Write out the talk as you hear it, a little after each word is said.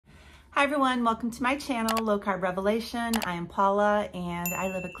Hi everyone, welcome to my channel, Low Carb Revelation. I am Paula and I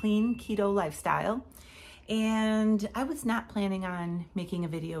live a clean keto lifestyle. And I was not planning on making a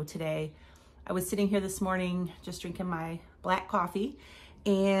video today. I was sitting here this morning just drinking my black coffee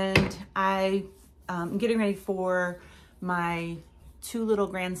and I'm getting ready for my two little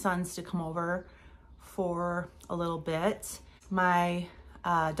grandsons to come over for a little bit. My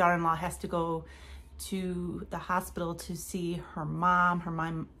daughter-in-law has to go to the hospital to see her mom. Her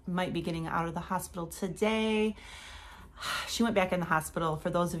mom might be getting out of the hospital today. She went back in the hospital. For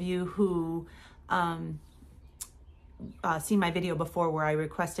those of you who seen my video before where I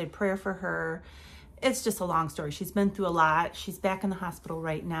requested prayer for her, it's just a long story. She's been through a lot. She's back in the hospital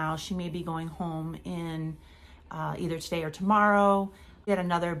right now. She may be going home in either today or tomorrow. We had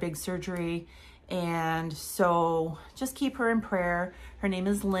another big surgery, and so just keep her in prayer. Her name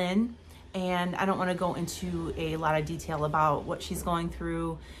is Lynn. And I don't want to go into a lot of detail about what she's going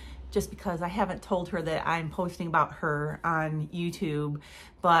through just because I haven't told her that I'm posting about her on YouTube,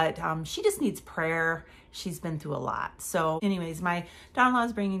 but she just needs prayer. She's been through a lot. So anyways, my daughter-in-law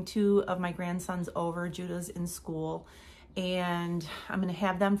is bringing two of my grandsons over. Judah's in school and I'm going to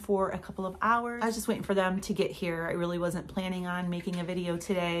have them for a couple of hours. I was just waiting for them to get here. I really wasn't planning on making a video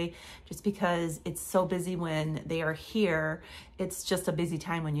today just because it's so busy when they are here. It's just a busy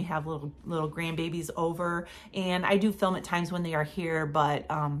time when you have little grandbabies over, and I do film at times when they are here, but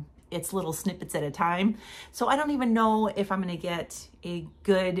it's little snippets at a time. So I don't even know if I'm going to get a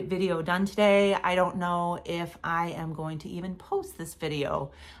good video done today. I don't know if I am going to even post this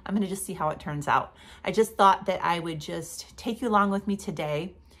video. I'm going to just see how it turns out. I just thought that I would just take you along with me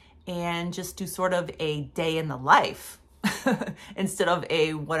today and just do sort of a day in the life instead of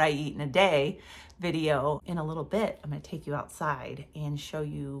a what I eat in a day video. In a little bit, I'm going to take you outside and show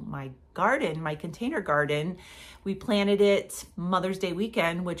you my garden, my container garden. We planted it Mother's Day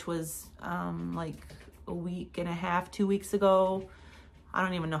weekend, which was like a week and a half, 2 weeks ago. I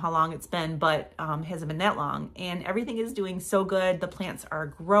don't even know how long it's been, but it hasn't been that long. And everything is doing so good. The plants are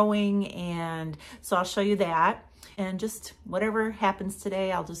growing, and so I'll show you that. And just whatever happens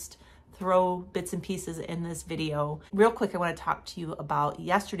today, I'll just throw bits and pieces in this video. Real quick, I want to talk to you about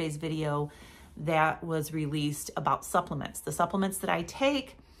yesterday's video that was released about supplements. The supplements that I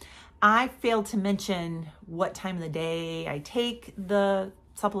take, I failed to mention what time of the day I take the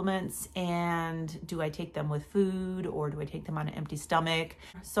supplements, and do I take them with food or do I take them on an empty stomach?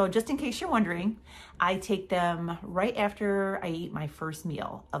 So just in case you're wondering, I take them right after I eat my first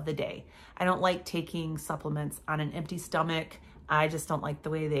meal of the day. I don't like taking supplements on an empty stomach. I just don't like the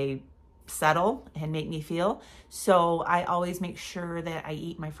way they settle and make me feel. So I always make sure that I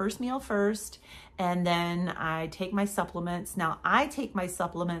eat my first meal first, and then I take my supplements. Now I take my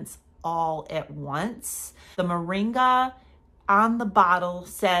supplements all at once. The Moringa on the bottle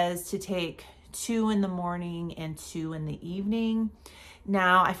says to take 2 in the morning and 2 in the evening.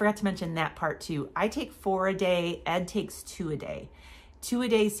 Now I forgot to mention that part too. I take 4 a day. Ed takes 2 a day. 2 a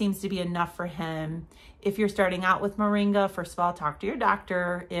day seems to be enough for him. If you're starting out with Moringa, first of all, talk to your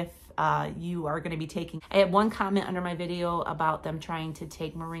doctor if you are going to be taking. I had one comment under my video about them trying to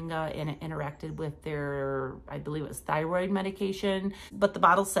take Moringa and it interacted with their, I believe it was thyroid medication, but the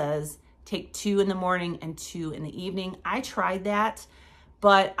bottle says take 2 in the morning and 2 in the evening. I tried that,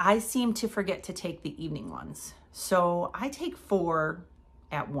 but I seem to forget to take the evening ones. So I take 4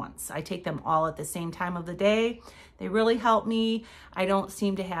 at once. I take them all at the same time of the day. They really help me. I don't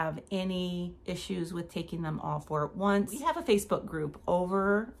seem to have any issues with taking them all 4 at once. We have a Facebook group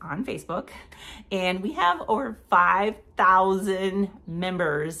over on Facebook, and we have over 5,000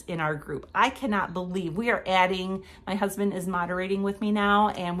 members in our group. I cannot believe we are adding, my husband is moderating with me now,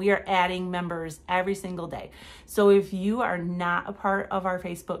 and we are adding members every single day. So if you are not a part of our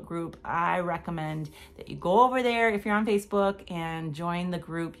Facebook group, I recommend that you go over there if you're on Facebook and join the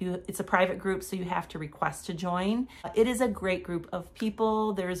group. It's a private group, so you have to request to join. It is a great group of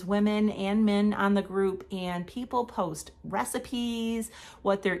people. There's women and men on the group, and people post recipes,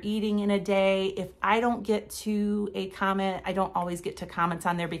 what they're eating in a day. If I don't get to a comment, I don't always get to comments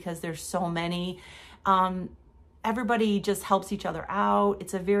on there because there's so many. Everybody just helps each other out.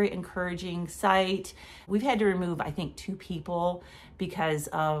 It's a very encouraging site. We've had to remove, I think, 2 people because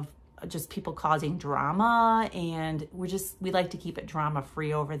of just people causing drama, and we like to keep it drama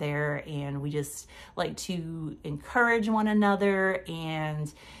free over there, and we just like to encourage one another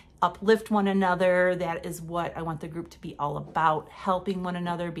and uplift one another. That is what I want the group to be all about, helping one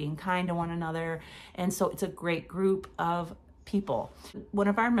another, being kind to one another. And so it's a great group of people. One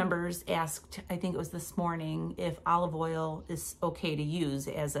of our members asked, I think it was this morning, if olive oil is okay to use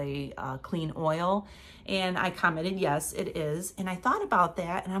as a clean oil. And I commented, yes, it is. And I thought about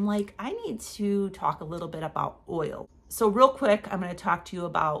that and I'm like, I need to talk a little bit about oil. So real quick, I'm going to talk to you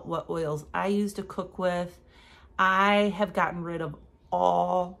about what oils I use to cook with. I have gotten rid of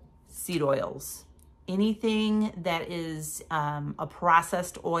all seed oils. Anything that is a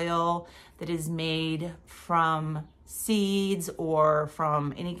processed oil that is made from seeds or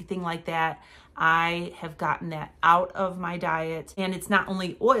from anything like that, I have gotten that out of my diet. And it's not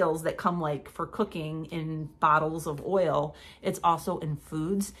only oils that come like for cooking in bottles of oil, it's also in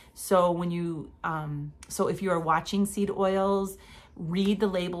foods. So when you, so if you are watching seed oils, read the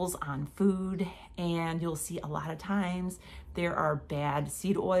labels on food and you'll see a lot of times there are bad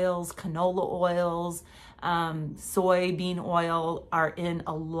seed oils, canola oils, soybean oil are in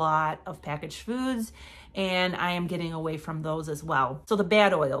a lot of packaged foods, and I am getting away from those as well. So the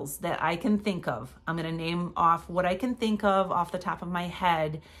bad oils that I can think of, I'm gonna name off what I can think of off the top of my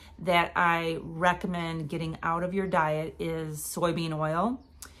head that I recommend getting out of your diet is soybean oil,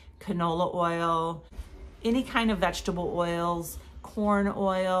 canola oil, any kind of vegetable oils, corn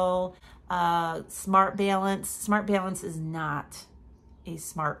oil, Smart Balance. Smart Balance is not a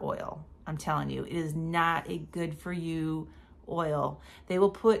smart oil. I'm telling you, it is not a good for you oil. They will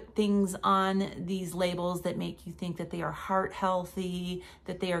put things on these labels that make you think that they are heart healthy,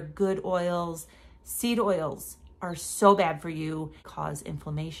 that they are good oils. Seed oils are so bad for you, cause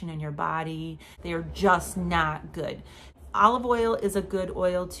inflammation in your body. They are just not good. Olive oil is a good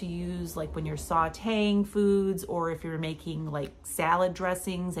oil to use like when you're sauteing foods or if you're making like salad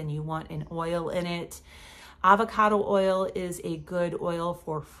dressings and you want an oil in it. Avocado oil is a good oil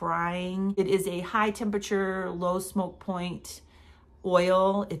for frying. It is a high temperature, low smoke point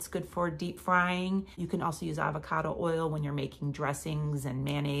oil. It's good for deep frying. You can also use avocado oil when you're making dressings and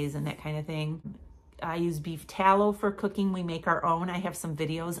mayonnaise and that kind of thing. I use beef tallow for cooking. We make our own. I have some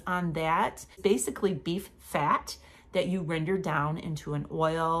videos on that. Basically beef fat that you render down into an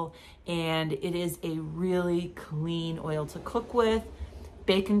oil, and it is a really clean oil to cook with.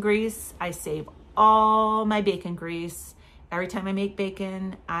 Bacon grease, I save all my bacon grease. Every time I make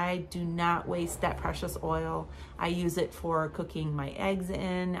bacon, I do not waste that precious oil. I use it for cooking my eggs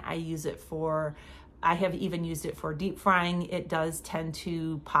in. I have even used it for deep frying. It does tend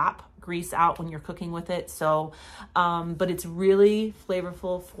to pop grease out when you're cooking with it. So, but it's really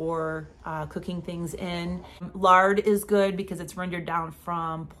flavorful for cooking things in. Lard is good because it's rendered down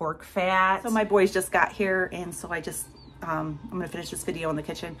from pork fat. So my boys just got here and so I'm gonna finish this video in the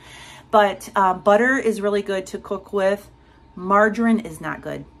kitchen. But butter is really good to cook with. Margarine is not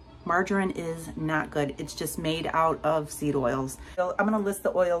good. Margarine is not good. It's just made out of seed oils. So I'm gonna list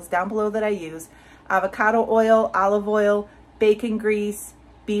the oils down below that I use. Avocado oil, olive oil, bacon grease,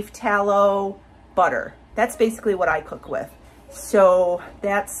 beef tallow, butter. That's basically what I cook with. So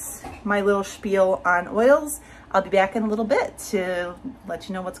that's my little spiel on oils. I'll be back in a little bit to let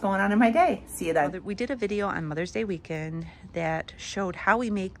you know what's going on in my day. See you then. We did a video on Mother's Day weekend that showed how we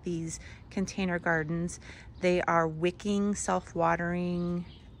make these container gardens. They are wicking, self-watering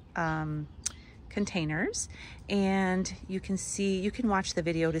containers, and you can watch the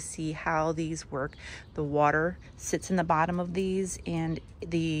video to see how these work. The water sits in the bottom of these and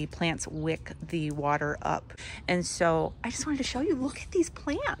the plants wick the water up. And so I just wanted to show you, look at these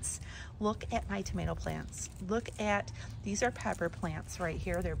plants. Look at my tomato plants. Look at, these are pepper plants right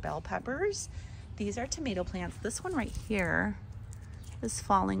here. They're bell peppers. These are tomato plants. This one right here is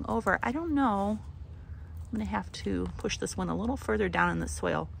falling over. I don't know. I'm gonna have to push this one a little further down in the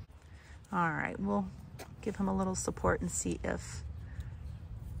soil. All right, we'll give him a little support and see if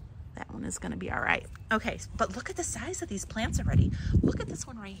that one is gonna be all right. Okay, but look at the size of these plants already. Look at this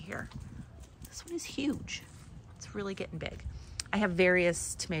one right here. This one is huge. It's really getting big. I have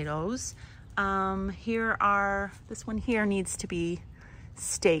various tomatoes. This one here needs to be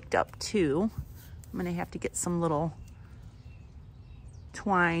staked up too. I'm gonna have to get some little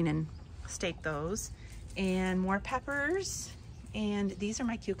twine and stake those. And more peppers. And these are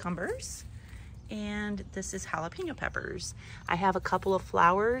my cucumbers. And this is jalapeno peppers. I have a couple of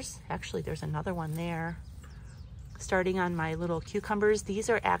flowers. Actually, there's another one there. Starting on my little cucumbers. These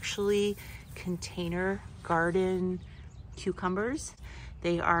are actually container garden cucumbers.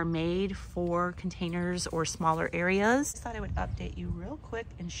 They are made for containers or smaller areas. Just thought I would update you real quick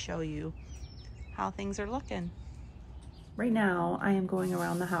and show you how things are looking. Right now, I am going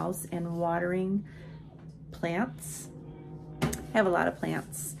around the house and watering plants. I have a lot of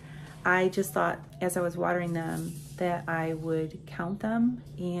plants. I just thought as I was watering them that I would count them,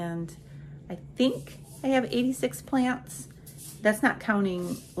 and I think I have 86 plants, that's not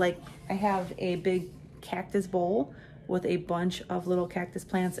counting, like I have a big cactus bowl with a bunch of little cactus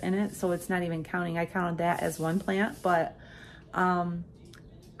plants in it, so it's not even counting. I counted that as one plant, but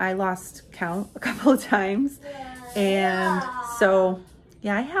I lost count a couple of times. And so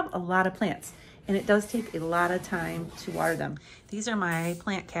yeah, I have a lot of plants, and it does take a lot of time to water them. These are my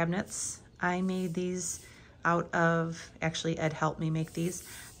plant cabinets. I made these out of, actually Ed helped me make these,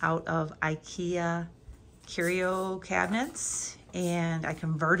 out of IKEA curio cabinets, and I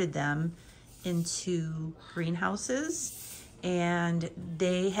converted them into greenhouses, and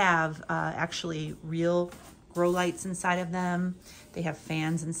they have actually real grow lights inside of them. They have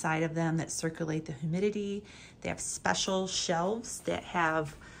fans inside of them that circulate the humidity. They have special shelves that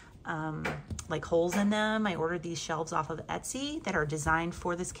have like holes in them. I ordered these shelves off of Etsy that are designed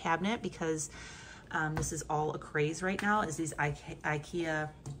for this cabinet because this is all a craze right now, is these IKEA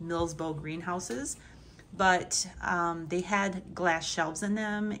Millsbo greenhouses. But they had glass shelves in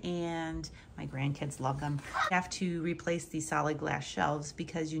them, and my grandkids love them. You have to replace these solid glass shelves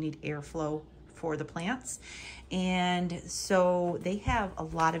because you need airflow for the plants. And so they have a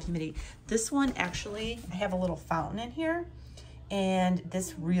lot of humidity. This one, actually, I have a little fountain in here, and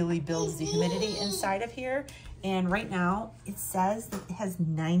this really builds the humidity inside of here. And right now it says that it has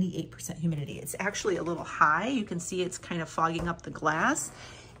 98% humidity. It's actually a little high. You can see it's kind of fogging up the glass.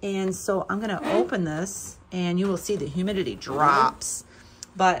 And so I'm gonna open this and you will see the humidity drops.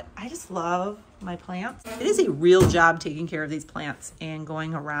 But I just love my plants. It is a real job taking care of these plants, and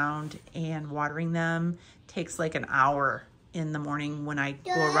going around and watering them takes like an hour in the morning when I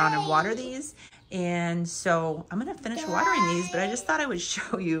go around and water these. And so I'm gonna finish watering these, but I just thought I would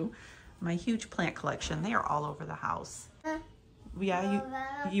show you my huge plant collection. They are all over the house. Yeah,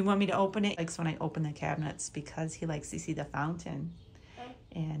 you want me to open it? He likes when I open the cabinets because he likes to see the fountain.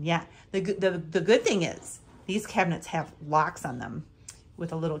 And yeah, the good thing is these cabinets have locks on them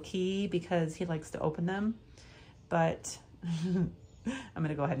with a little key because he likes to open them. But I'm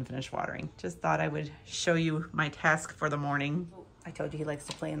gonna go ahead and finish watering. Just thought I would show you my task for the morning. I told you he likes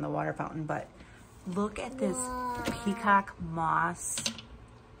to play in the water fountain, but look at this peacock moss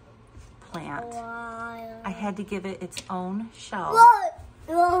plant. I had to give it its own shelf.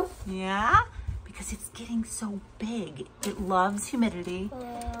 Yeah? Because it's getting so big. It loves humidity,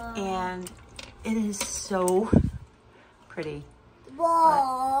 and it is so pretty. But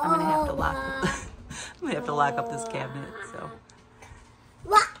I'm gonna have to lock I'm gonna have to lock up this cabinet. So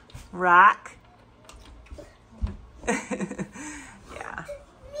rock. Yeah.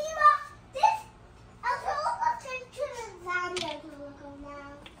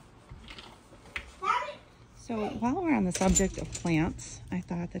 So while we're on the subject of plants, I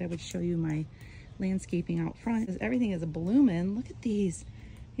thought that I would show you my landscaping out front, because everything is blooming. Look at these.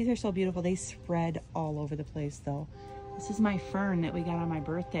 These are so beautiful. They spread all over the place though. This is my fern that we got on my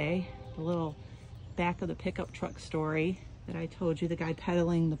birthday. The little back of the pickup truck story that I told you, the guy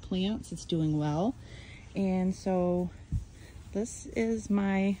peddling the plants. It's doing well. And so this is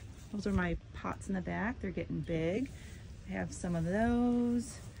those are my pots in the back. They're getting big. I have some of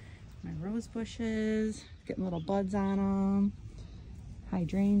those. My rose bushes, getting little buds on them.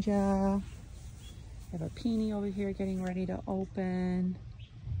 Hydrangea. I have a peony over here getting ready to open,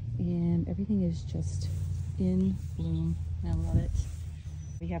 and everything is just in bloom. I love it.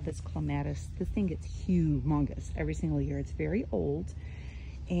 We have this clematis. This thing gets humongous every single year. It's very old,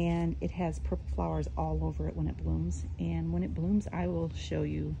 and it has purple flowers all over it when it blooms. And when it blooms, I will show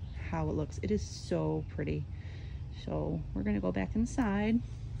you how it looks. It is so pretty. So we're gonna go back inside.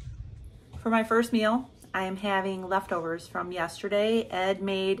 For my first meal, I am having leftovers from yesterday. Ed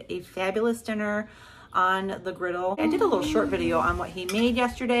made a fabulous dinner on the griddle. I did a little short video on what he made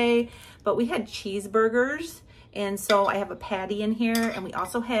yesterday, but we had cheeseburgers, and so I have a patty in here, and we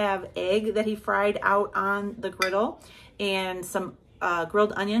also have egg that he fried out on the griddle, and some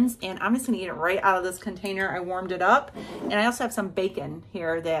grilled onions, and I'm just gonna eat it right out of this container. I warmed it up, and I also have some bacon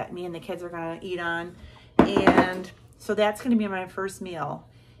here that me and the kids are gonna eat on, and so that's gonna be my first meal.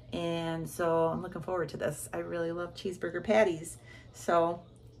 And so I'm looking forward to this. I really love cheeseburger patties. So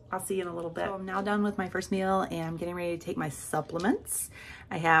I'll see you in a little bit. So I'm now done with my first meal, and I'm getting ready to take my supplements.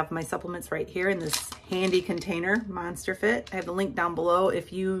 I have my supplements right here in this handy container, Monster Fit. I have the link down below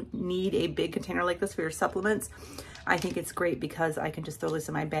if you need a big container like this for your supplements. I think it's great because I can just throw this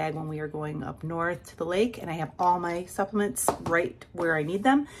in my bag when we are going up north to the lake, and I have all my supplements right where I need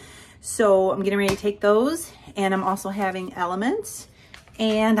them. So I'm getting ready to take those, and I'm also having Elements.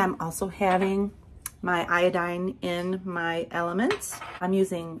 And I'm also having my iodine in my elements. I'm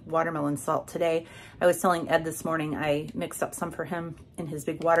using watermelon salt today. I was telling Ed this morning I mixed up some for him in his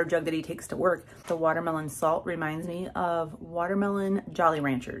big water jug that he takes to work. The watermelon salt reminds me of watermelon Jolly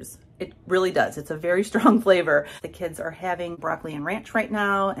Ranchers. It really does. It's a very strong flavor. The kids are having broccoli and ranch right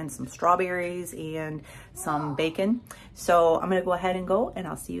now and some strawberries and some bacon. So I'm gonna go ahead and go, and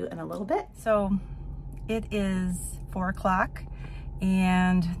I'll see you in a little bit. So it is 4 o'clock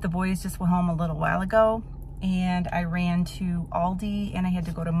and the boys just went home a little while ago, and I ran to Aldi and I had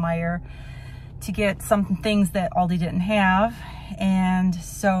to go to Meijer to get some things that Aldi didn't have. And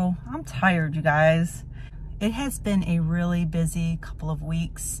so I'm tired, you guys. It has been a really busy couple of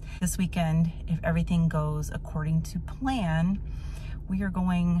weeks. This weekend, if everything goes according to plan, we are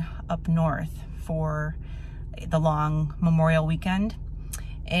going up north for the long Memorial weekend.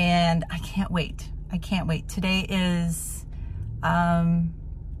 And I can't wait. I can't wait. Today is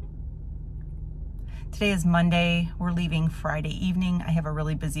Monday. We're leaving Friday evening. I have a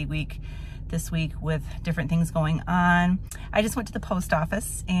really busy week this week with different things going on. I just went to the post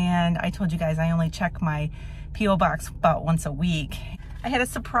office, and I told you guys I only check my P.O. box about once a week. I had a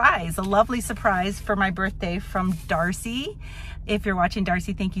surprise, a lovely surprise for my birthday from Darcy. If you're watching,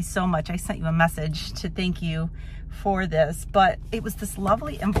 Darcy, thank you so much. I sent you a message to thank you for this, but it was this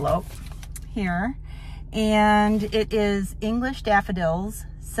lovely envelope here, and it is English daffodils,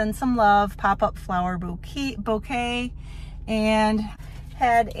 send some love, pop-up flower bouquet, and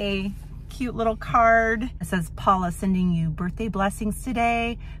had a cute little card. It says, Paula sending you birthday blessings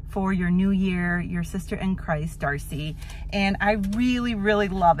today for your new year, your sister in Christ, Darcy. And I really, really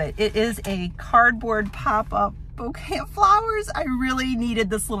love it. It is a cardboard pop-up bouquet of flowers. I really needed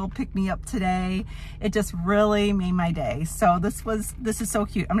this little pick-me-up today. It just really made my day. So this is so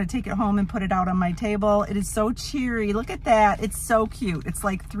cute. I'm gonna take it home and put it out on my table. It is so cheery. Look at that. It's so cute. It's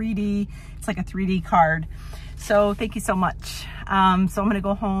like 3D. It's like a 3D card. So thank you so much. So I'm gonna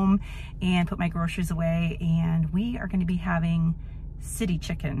go home and put my groceries away, and we are gonna be having city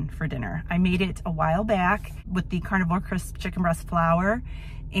chicken for dinner. I made it a while back with the Carnivore Crisp chicken breast flour,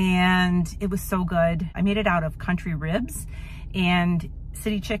 and it was so good. I made it out of country ribs, and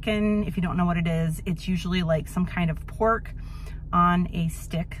city chicken, if you don't know what it is, it's usually like some kind of pork on a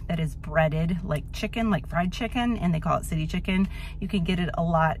stick that is breaded like chicken, like fried chicken, and they call it city chicken. You can get it a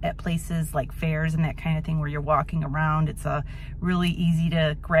lot at places like fairs and that kind of thing where you're walking around. It's a really easy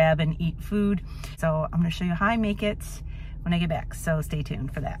to grab and eat food. So I'm gonna show you how I make it when I get back, so stay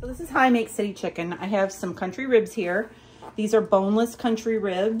tuned for that. So this is how I make city chicken. I have some country ribs here. These are boneless country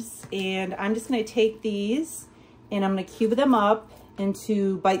ribs, and I'm just gonna take these and I'm gonna cube them up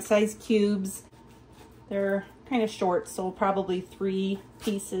into bite-sized cubes. They're kind of short, so probably 3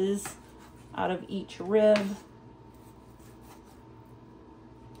 pieces out of each rib.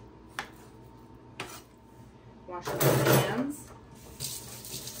 Wash my hands.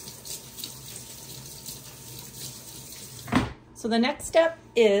 So the next step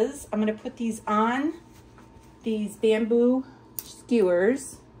is I'm going to put these on these bamboo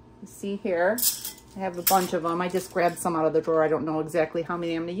skewers. You see here, I have a bunch of them. I just grabbed some out of the drawer. I don't know exactly how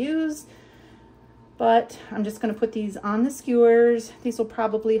many I'm going to use, but I'm just going to put these on the skewers. These will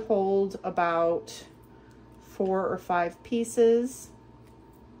probably hold about 4 or 5 pieces.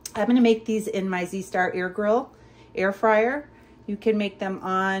 I'm going to make these in my Z-Star air fryer. You can make them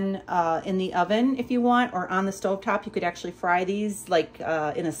on in the oven if you want, or on the stovetop. You could actually fry these like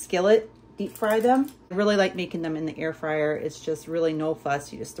in a skillet, deep fry them. I really like making them in the air fryer. It's just really no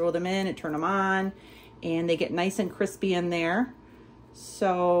fuss. You just throw them in and turn them on, and they get nice and crispy in there.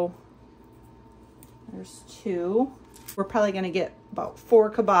 So there's 2. We're probably gonna get about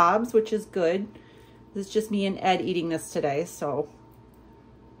 4 kebabs, which is good. This is just me and Ed eating this today, so.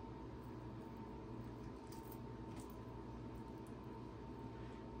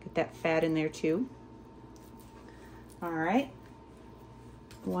 Get that fat in there too. All right,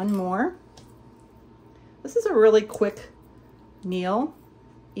 1 more. This is a really quick meal,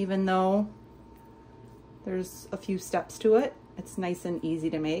 even though there's a few steps to it. It's nice and easy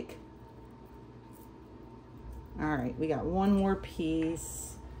to make. All right, we got 1 more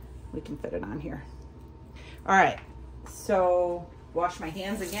piece. We can fit it on here. All right, so wash my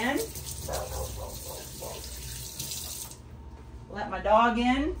hands again. Let my dog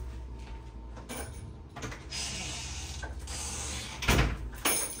in.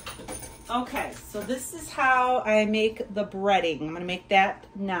 Okay, so this is how I make the breading. I'm gonna make that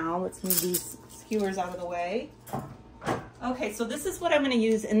now. Let's move these skewers out of the way. Okay, so this is what I'm gonna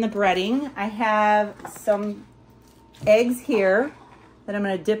use in the breading. I have some eggs here that I'm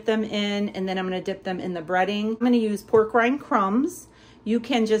gonna dip them in, and then I'm gonna dip them in the breading. I'm gonna use pork rind crumbs. You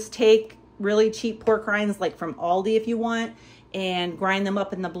can just take really cheap pork rinds, like from Aldi if you want, and grind them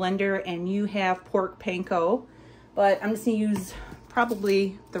up in the blender, and you have pork panko. But I'm just gonna use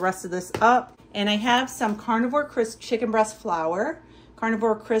probably the rest of this up. And I have some Carnivore Crisp chicken breast flour.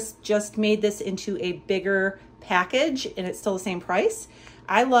 Carnivore Crisp just made this into a bigger package, and it's still the same price.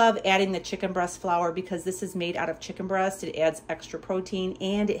 I love adding the chicken breast flour because this is made out of chicken breast. It adds extra protein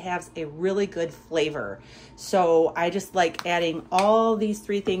and it has a really good flavor. So I just like adding all these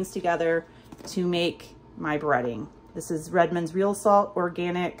three things together to make my breading. This is Redmond's Real Salt,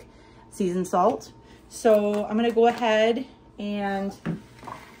 organic seasoned salt. So I'm gonna go ahead and,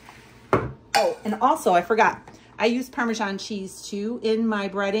 oh, and also I forgot, I use Parmesan cheese too in my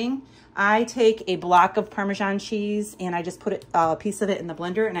breading. I take a block of Parmesan cheese and I just put a piece of it in the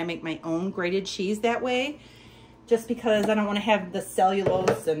blender, and I make my own grated cheese that way, just because I don't want to have the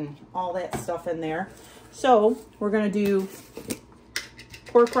cellulose and all that stuff in there. So we're going to do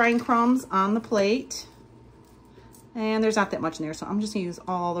pork rind crumbs on the plate, and there's not that much in there, so I'm just going to use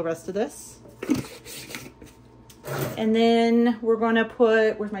all the rest of this. And then we're going to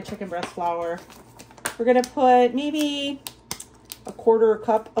put, where's my chicken breast flour? We're going to put maybe a quarter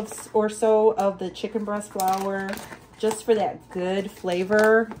cup of or so of the chicken breast flour, just for that good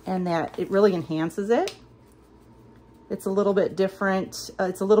flavor, and that it really enhances it. It's a little bit different.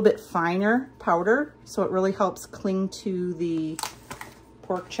 It's a little bit finer powder, so it really helps cling to the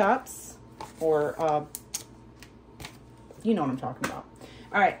pork chops, or you know what I'm talking about.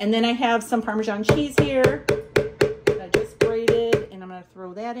 All right, and then I have some Parmesan cheese here that I just grated, and I'm gonna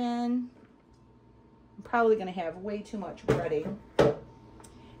throw that in. I'm probably gonna have way too much breading.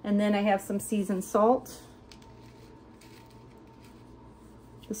 And then I have some seasoned salt.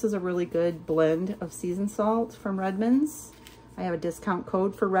 This is a really good blend of seasoned salt from Redmond's. I have a discount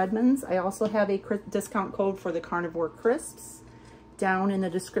code for Redmond's. I also have a discount code for the Carnivore Crisps down in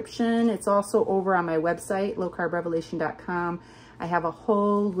the description. It's also over on my website, lowcarbrevelation.com. I have a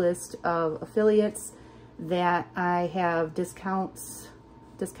whole list of affiliates that I have discounts,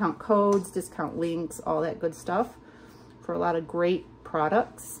 discount codes, discount links, all that good stuff for a lot of great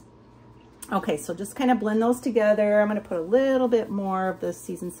products. Okay, so just kind of blend those together. I'm going to put a little bit more of the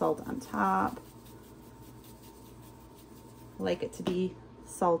seasoned salt on top. I like it to be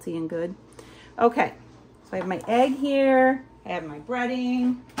salty and good. Okay, so I have my egg here, I have my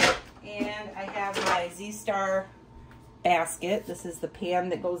breading, and I have my Z-Star basket. This is the pan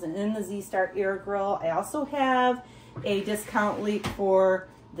that goes in the Z-Star air grill. I also have a discount link for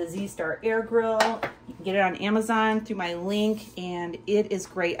the Z-Star air grill. You can get it on Amazon through my link, and it is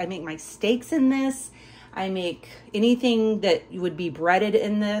great. I make my steaks in this. I make anything that would be breaded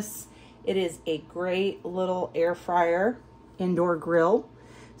in this. It is a great little air fryer indoor grill.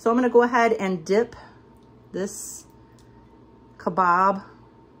 So I'm going to go ahead and dip this kebab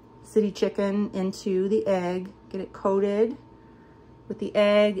city chicken into the egg, get it coated with the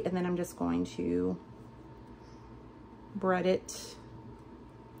egg, and then I'm just going to bread it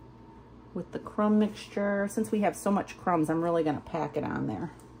with the crumb mixture. Since we have so much crumbs, I'm really going to pack it on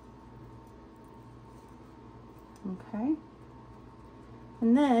there. Okay.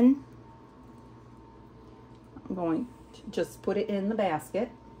 And then I'm going to just put it in the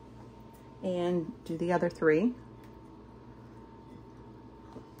basket and do the other three.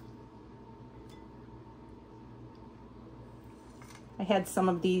 I had some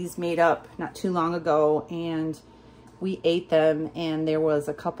of these made up not too long ago, and we ate them, and there was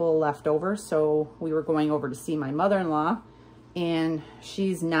a couple left over, so we were going over to see my mother-in-law, and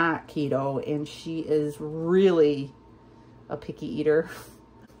she's not keto, and she is really a picky eater.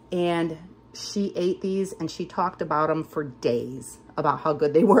 And she ate these, and she talked about them for days, about how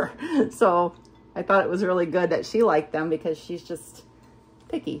good they were. So I thought it was really good that she liked them, because she's just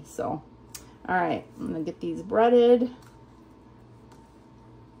picky. So, all right, I'm gonna get these breaded.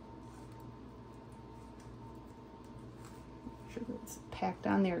 It's packed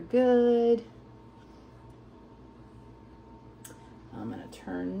on there good. I'm gonna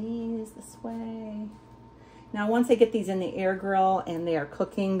turn these this way. Now, once I get these in the air grill and they are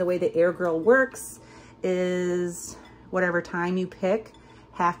cooking, the way the air grill works is whatever time you pick,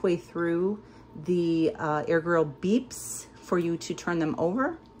 halfway through, the air grill beeps for you to turn them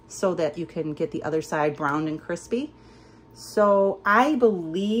over so that you can get the other side browned and crispy. So I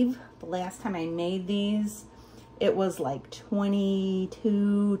believe the last time I made these, it was like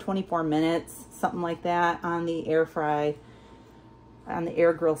 22, 24 minutes, something like that on the air fry, on the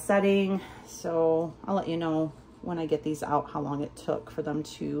air grill setting. So I'll let you know when I get these out how long it took for them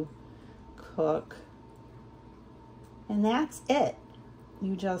to cook. And that's it.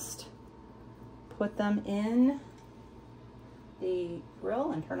 You just put them in the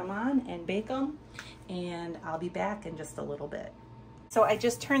grill and turn them on and bake them. And I'll be back in just a little bit. So I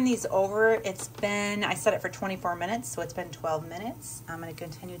just turned these over. It's been, I set it for 24 minutes, so it's been 12 minutes. I'm gonna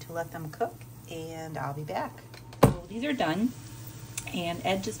continue to let them cook and I'll be back. So these are done. And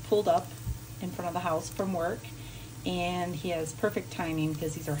Ed just pulled up in front of the house from work, and he has perfect timing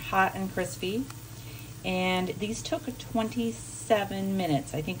because these are hot and crispy. And these took 27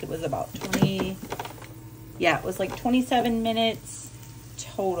 minutes. I think it was about 20, yeah, it was like 27 minutes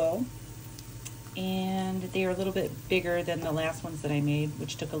total. And they are a little bit bigger than the last ones that I made,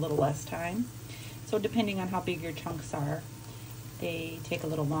 which took a little less time. So depending on how big your chunks are, they take a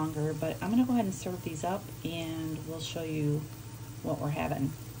little longer. But I'm gonna go ahead and serve these up, and we'll show you what we're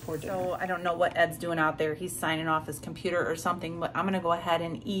having for dinner. So I don't know what Ed's doing out there. He's signing off his computer or something, but I'm gonna go ahead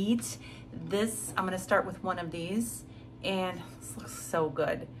and eat this. I'm gonna start with one of these, and this looks so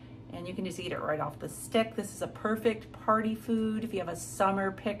good. And you can just eat it right off the stick. This is a perfect party food. If you have a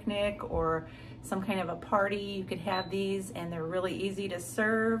summer picnic or some kind of a party, you could have these, and they're really easy to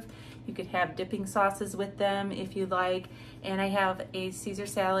serve. You could have dipping sauces with them if you like. And I have a Caesar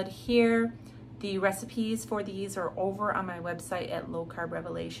salad here. The recipes for these are over on my website at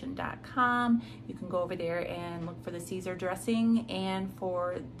lowcarbrevelation.com. You can go over there and look for the Caesar dressing and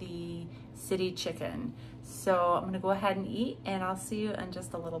for the city chicken. So I'm gonna go ahead and eat, and I'll see you in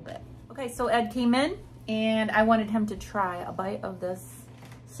just a little bit. Okay, so Ed came in, and I wanted him to try a bite of this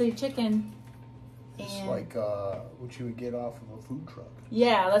city chicken. It's like what you would get off of a food truck.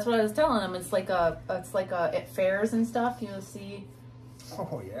 Yeah, that's what I was telling him. It's like at fairs and stuff. You'll see.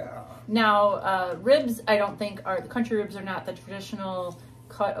 Oh yeah. Now, ribs, I don't think the country ribs are not the traditional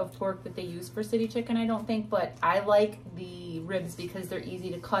cut of pork that they use for city chicken, I don't think, but I like the ribs because they're easy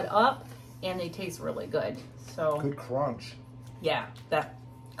to cut up and they taste really good. So good crunch. Yeah, that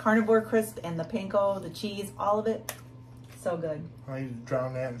carnivore crisp and the panko, the cheese, all of it, so good. I need to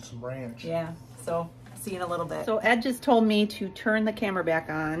drown that in some ranch. Yeah, so see you in a little bit. So Ed just told me to turn the camera back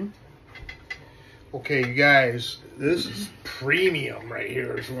on. Okay, you guys, this is premium right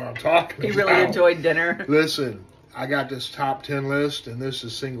here is what I'm talking about. He really enjoyed dinner. Listen, I got this top 10 list, and this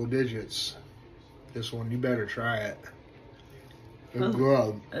is single digits. This one, you better try it. It's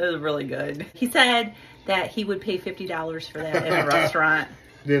good. It was really good. He said that he would pay $50 for that in a restaurant.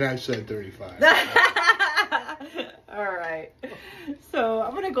 Then I said 35. All right. So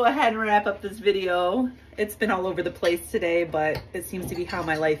I'm going to go ahead and wrap up this video. It's been all over the place today, but it seems to be how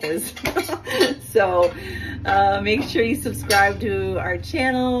my life is. So make sure you subscribe to our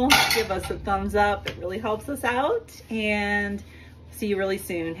channel. Give us a thumbs up. It really helps us out. And see you really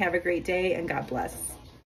soon. Have a great day, and God bless.